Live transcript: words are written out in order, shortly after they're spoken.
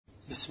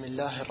بسم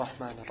الله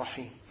الرحمن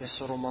الرحيم.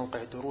 يسر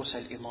موقع دروس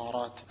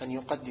الإمارات أن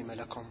يقدم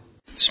لكم.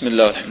 بسم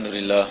الله والحمد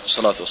لله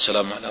والصلاة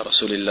والسلام على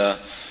رسول الله،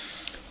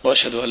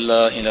 وأشهد أن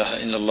لا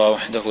إله إلا الله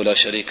وحده لا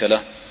شريك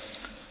له،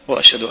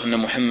 وأشهد أن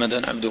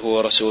محمدا عبده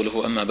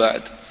ورسوله. أما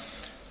بعد،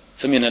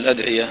 فمن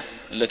الأدعية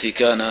التي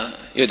كان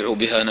يدعو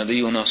بها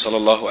نبينا صلى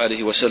الله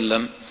عليه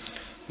وسلم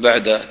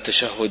بعد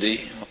التشهد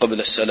وقبل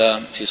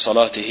السلام في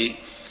صلاته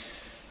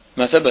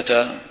ما ثبت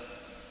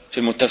في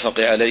المتفق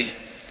عليه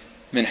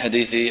من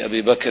حديث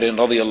أبي بكر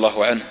رضي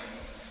الله عنه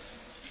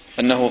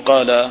أنه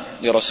قال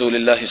لرسول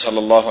الله صلى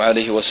الله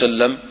عليه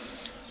وسلم: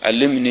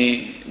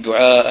 علمني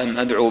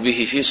دعاء أدعو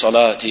به في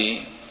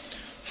صلاتي.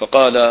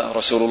 فقال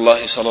رسول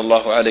الله صلى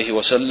الله عليه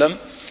وسلم: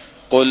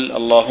 قل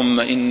اللهم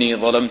إني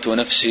ظلمت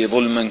نفسي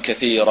ظلما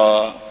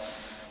كثيرا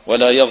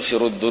ولا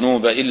يغفر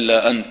الذنوب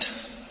إلا أنت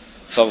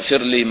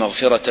فاغفر لي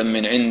مغفرة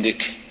من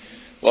عندك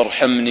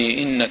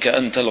وارحمني إنك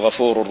أنت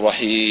الغفور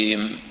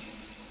الرحيم.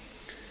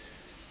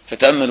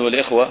 فتأملوا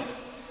الإخوة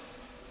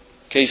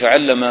كيف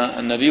علم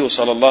النبي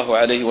صلى الله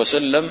عليه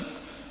وسلم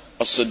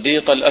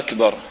الصديق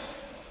الأكبر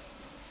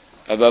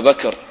أبا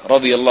بكر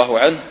رضي الله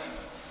عنه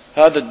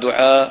هذا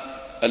الدعاء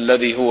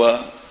الذي هو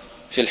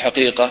في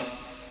الحقيقة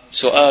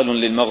سؤال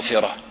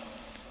للمغفرة.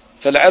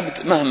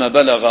 فالعبد مهما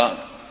بلغ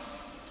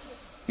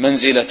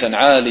منزلة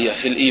عالية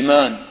في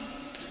الإيمان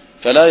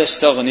فلا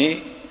يستغني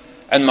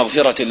عن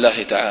مغفرة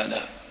الله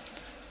تعالى،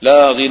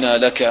 لا غنى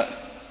لك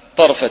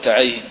طرفة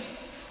عين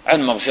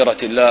عن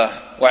مغفرة الله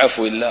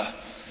وعفو الله،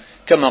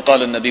 كما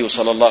قال النبي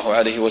صلى الله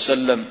عليه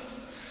وسلم: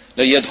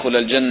 لن يدخل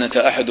الجنة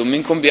أحد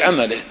منكم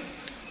بعمله.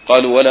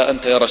 قالوا: ولا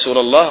أنت يا رسول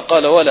الله؟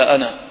 قال: ولا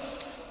أنا،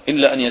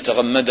 إلا أن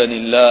يتغمدني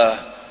الله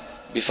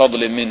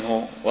بفضل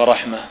منه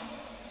ورحمة.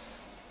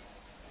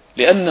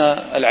 لأن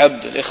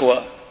العبد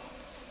الإخوة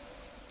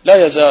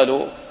لا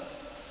يزال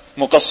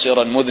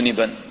مقصرا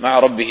مذنبا مع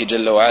ربه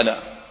جل وعلا،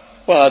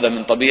 وهذا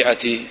من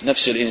طبيعة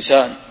نفس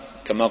الإنسان،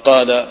 كما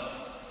قال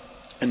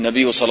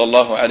النبي صلى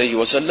الله عليه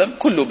وسلم: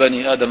 كل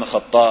بني آدم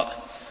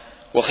خطاء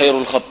وخير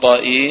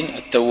الخطائين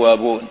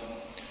التوابون.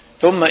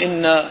 ثم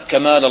إن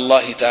كمال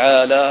الله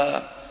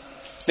تعالى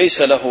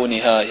ليس له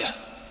نهاية،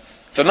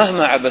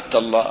 فمهما عبدت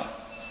الله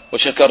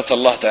وشكرت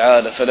الله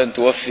تعالى فلن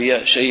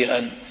توفي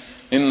شيئا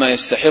مما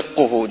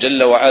يستحقه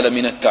جل وعلا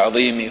من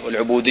التعظيم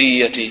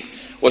والعبودية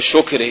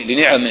والشكر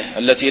لنعمه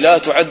التي لا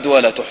تعد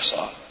ولا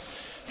تحصى.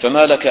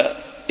 فما لك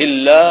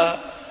إلا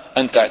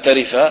أن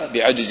تعترف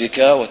بعجزك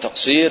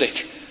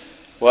وتقصيرك،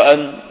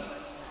 وأن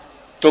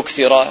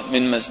تكثر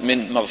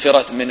من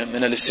مغفرة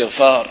من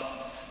الاستغفار،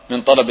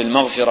 من طلب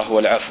المغفرة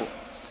والعفو.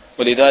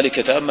 ولذلك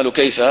تأملوا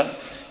كيف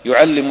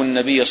يعلم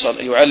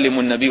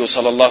النبي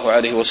صلى الله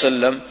عليه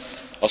وسلم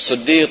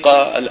الصديق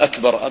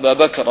الأكبر أبا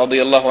بكر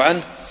رضي الله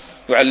عنه،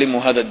 يعلم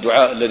هذا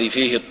الدعاء الذي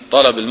فيه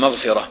طلب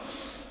المغفرة،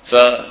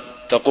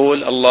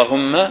 فتقول: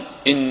 اللهم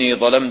إني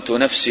ظلمت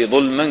نفسي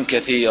ظلما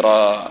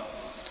كثيرا،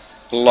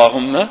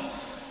 اللهم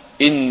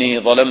إني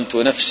ظلمت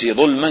نفسي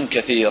ظلما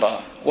كثيرا.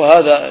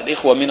 وهذا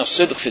الإخوة من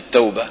الصدق في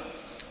التوبة.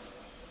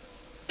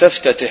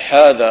 تفتتح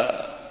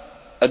هذا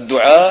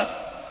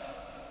الدعاء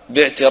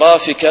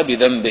باعترافك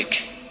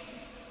بذنبك.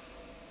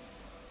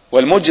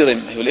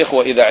 والمجرم أيها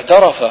الإخوة إذا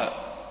اعترف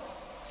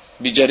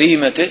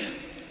بجريمته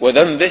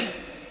وذنبه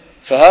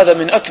فهذا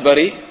من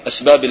أكبر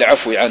أسباب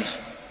العفو عنه،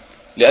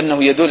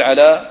 لأنه يدل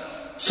على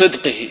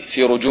صدقه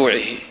في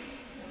رجوعه.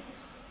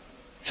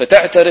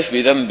 فتعترف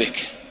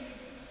بذنبك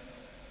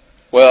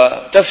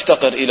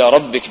وتفتقر إلى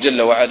ربك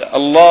جل وعلا: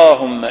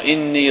 اللهم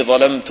إني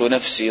ظلمت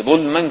نفسي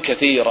ظلما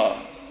كثيرا.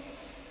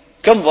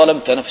 كم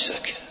ظلمت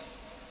نفسك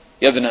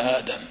يا ابن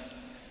آدم؟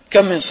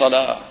 كم من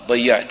صلاة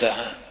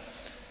ضيعتها؟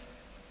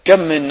 كم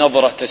من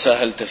نظرة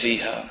تساهلت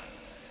فيها؟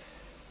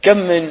 كم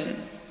من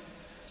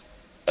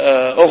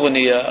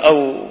أغنية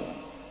أو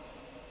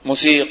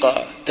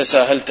موسيقى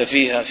تساهلت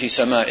فيها في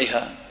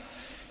سماعها؟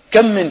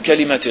 كم من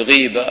كلمة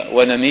غيبة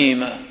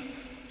ونميمة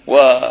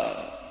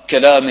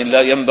وكلام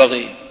لا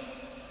ينبغي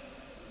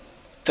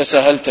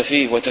تساهلت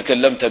فيه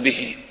وتكلمت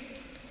به؟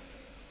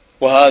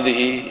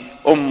 وهذه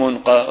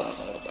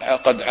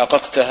قد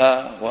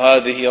عققتها،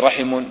 وهذه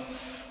رحم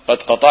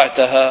قد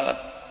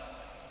قطعتها،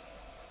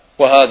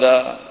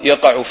 وهذا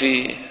يقع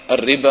في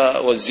الربا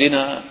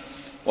والزنا،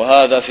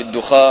 وهذا في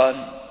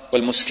الدخان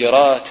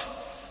والمسكرات.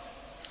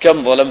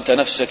 كم ظلمت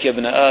نفسك يا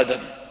ابن آدم؟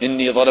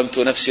 إني ظلمت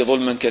نفسي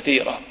ظلما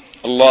كثيرا،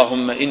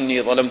 اللهم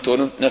إني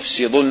ظلمت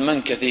نفسي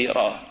ظلما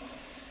كثيرا.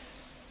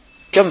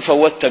 كم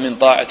فوتت من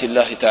طاعة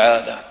الله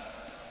تعالى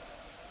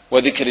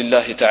وذكر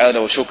الله تعالى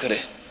وشكره.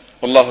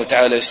 والله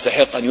تعالى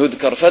يستحق أن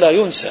يذكر فلا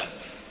ينسى،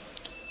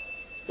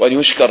 وأن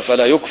يشكر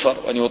فلا يكفر،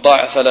 وأن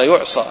يطاع فلا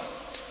يعصى.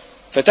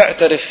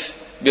 فتعترف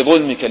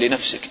بظلمك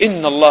لنفسك.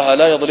 إن الله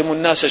لا يظلم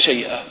الناس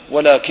شيئا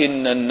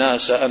ولكن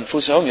الناس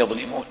أنفسهم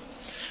يظلمون.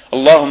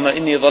 اللهم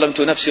إني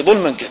ظلمت نفسي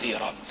ظلما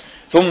كثيرا.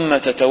 ثم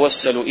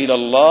تتوسل إلى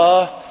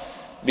الله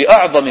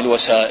بأعظم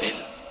الوسائل،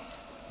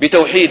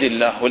 بتوحيد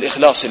الله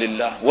والإخلاص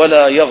لله: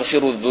 ولا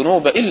يغفر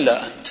الذنوب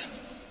إلا أنت،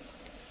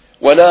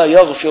 ولا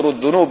يغفر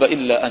الذنوب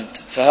إلا أنت.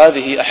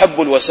 فهذه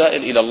أحب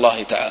الوسائل إلى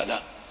الله تعالى،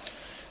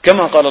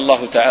 كما قال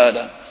الله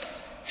تعالى: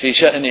 في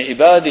شأن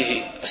عباده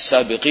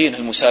السابقين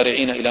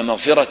المسارعين إلى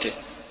مغفرته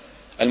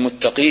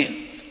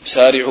المتقين: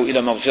 سارعوا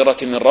إلى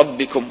مغفرة من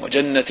ربكم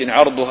وجنة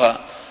عرضها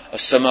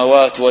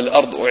السماوات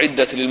والأرض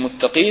أعدت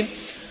للمتقين.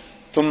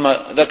 ثم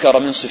ذكر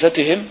من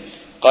صفتهم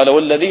قال: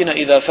 والذين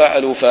إذا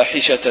فعلوا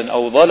فاحشة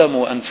أو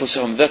ظلموا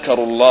أنفسهم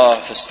ذكروا الله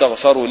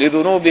فاستغفروا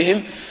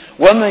لذنوبهم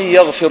ومن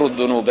يغفر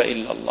الذنوب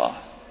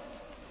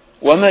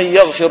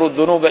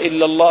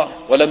إلا الله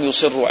ولم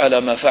يصروا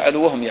على ما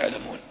فعلوا وهم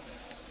يعلمون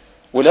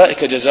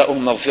أولئك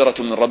جزاؤهم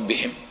مغفرة من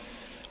ربهم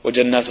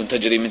وجنات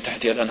تجري من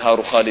تحتها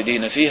الأنهار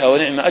خالدين فيها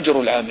ونعم أجر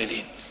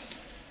العاملين.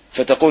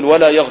 فتقول: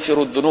 ولا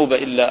يغفر الذنوب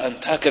إلا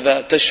أنت،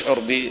 هكذا تشعر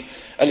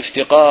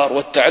بالافتقار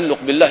والتعلق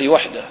بالله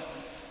وحده.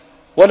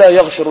 ولا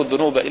يغفر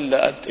الذنوب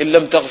إلا أنت، إن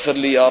لم تغفر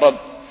لي يا رب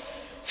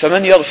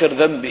فمن يغفر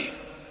ذنبي؟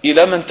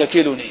 إلى من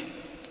تكلني؟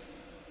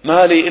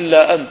 ما لي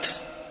إلا أنت،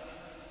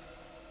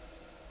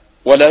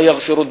 ولا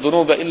يغفر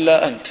الذنوب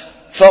إلا أنت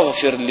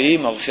فاغفر لي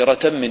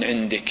مغفرة من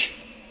عندك.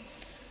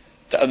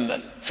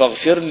 تأمل: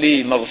 فاغفر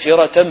لي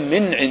مغفرة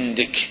من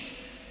عندك،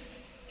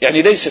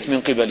 يعني ليست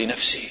من قبل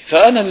نفسي،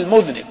 فأنا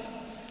المذنب،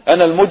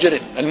 أنا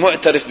المجرم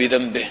المعترف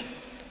بذنبه،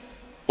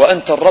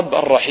 وأنت الرب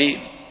الرحيم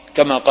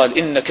كما قال: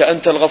 إنك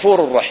أنت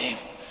الغفور الرحيم.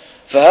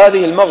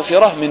 فهذه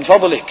المغفرة من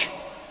فضلك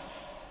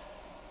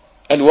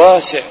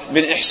الواسع،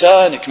 من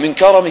إحسانك، من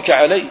كرمك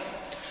علي،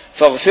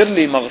 فاغفر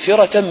لي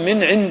مغفرة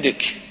من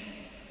عندك.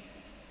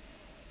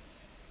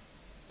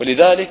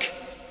 ولذلك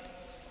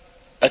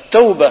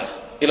التوبة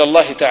إلى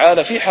الله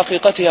تعالى في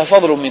حقيقتها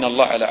فضل من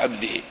الله على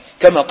عبده،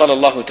 كما قال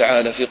الله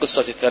تعالى في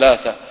قصة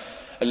الثلاثة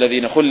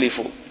الذين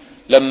خلفوا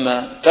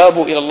لما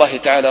تابوا إلى الله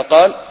تعالى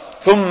قال: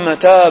 ثم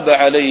تاب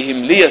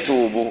عليهم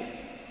ليتوبوا.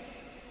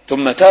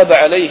 ثم تاب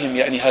عليهم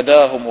يعني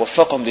هداهم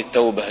ووفقهم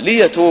للتوبة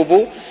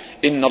ليتوبوا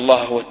إن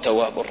الله هو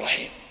التواب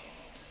الرحيم.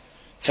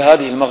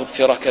 فهذه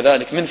المغفرة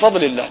كذلك من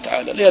فضل الله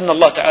تعالى، لأن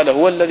الله تعالى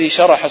هو الذي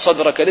شرح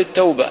صدرك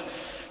للتوبة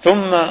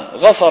ثم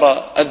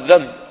غفر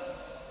الذنب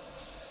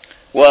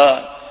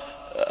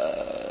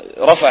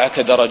ورفعك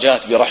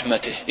درجات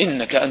برحمته.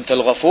 إنك أنت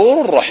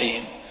الغفور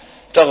الرحيم،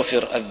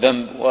 تغفر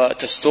الذنب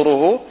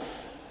وتستره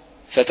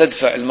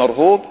فتدفع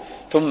المرهوب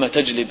ثم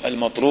تجلب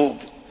المطلوب،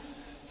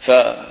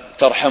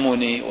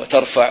 فترحمني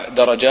وترفع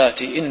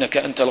درجاتي، إنك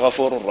أنت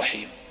الغفور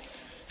الرحيم.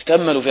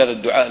 تأملوا في هذا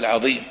الدعاء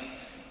العظيم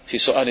في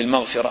سؤال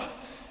المغفرة،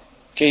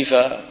 كيف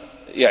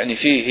يعني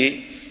فيه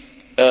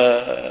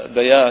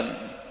بيان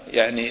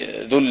يعني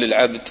ذل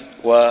العبد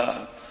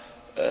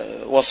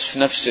ووصف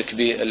نفسك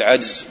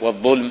بالعجز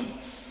والظلم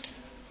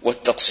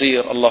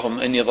والتقصير. اللهم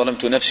إني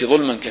ظلمت نفسي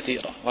ظلما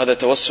كثيرا، وهذا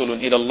توسل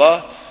إلى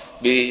الله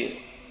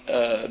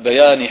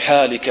ببيان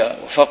حالك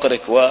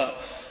وفقرك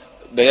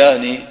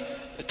وبيان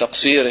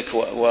تقصيرك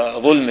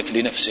وظلمك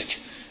لنفسك.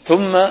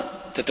 ثم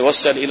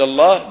تتوسل إلى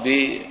الله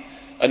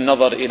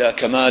بالنظر إلى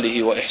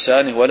كماله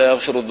وإحسانه: ولا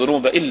يغفر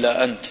الذنوب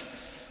إلا أنت،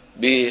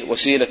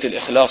 بوسيلة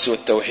الإخلاص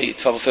والتوحيد.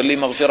 فاغفر لي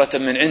مغفرة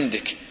من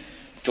عندك،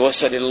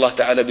 توسل إلى الله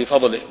تعالى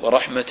بفضله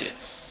ورحمته: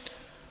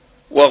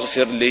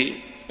 واغفر لي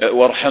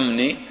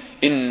وارحمني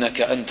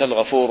إنك أنت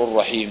الغفور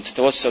الرحيم.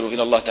 تتوسل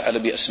إلى الله تعالى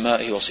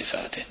بأسمائه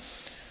وصفاته.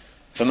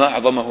 فما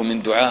أعظمه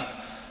من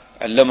دعاء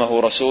علمه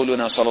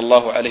رسولنا صلى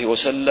الله عليه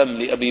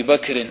وسلم لأبي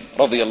بكر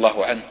رضي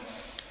الله عنه.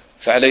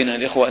 فعلينا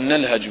الإخوة أن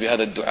نلهج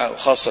بهذا الدعاء،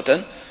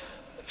 خاصة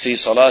في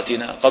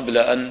صلاتنا قبل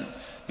أن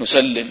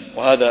نسلم،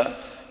 وهذا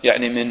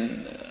يعني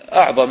من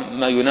أعظم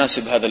ما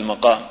يناسب هذا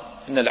المقام،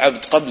 أن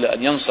العبد قبل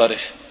أن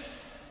ينصرف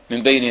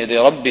من بين يدي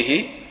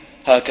ربه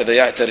هكذا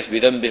يعترف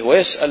بذنبه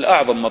ويسأل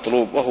أعظم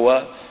مطلوب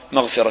وهو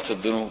مغفرة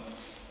الذنوب.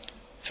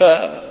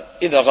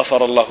 فإذا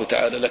غفر الله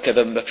تعالى لك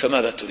ذنبك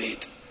فماذا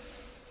تريد؟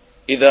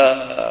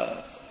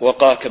 إذا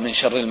وقاك من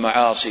شر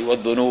المعاصي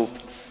والذنوب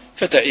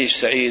فتعيش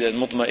سعيدا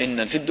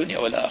مطمئنا في الدنيا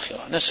والآخرة.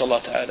 نسأل الله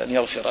تعالى أن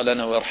يغفر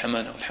لنا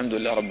ويرحمنا، والحمد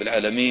لله رب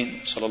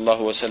العالمين، صلى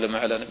الله وسلم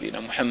على نبينا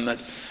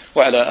محمد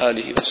وعلى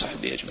آله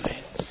وصحبه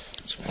أجمعين.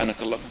 سبحانك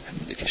اللهم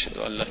وبحمدك، أشهد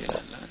أن لا إله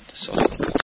إلا أنت، استغفرك.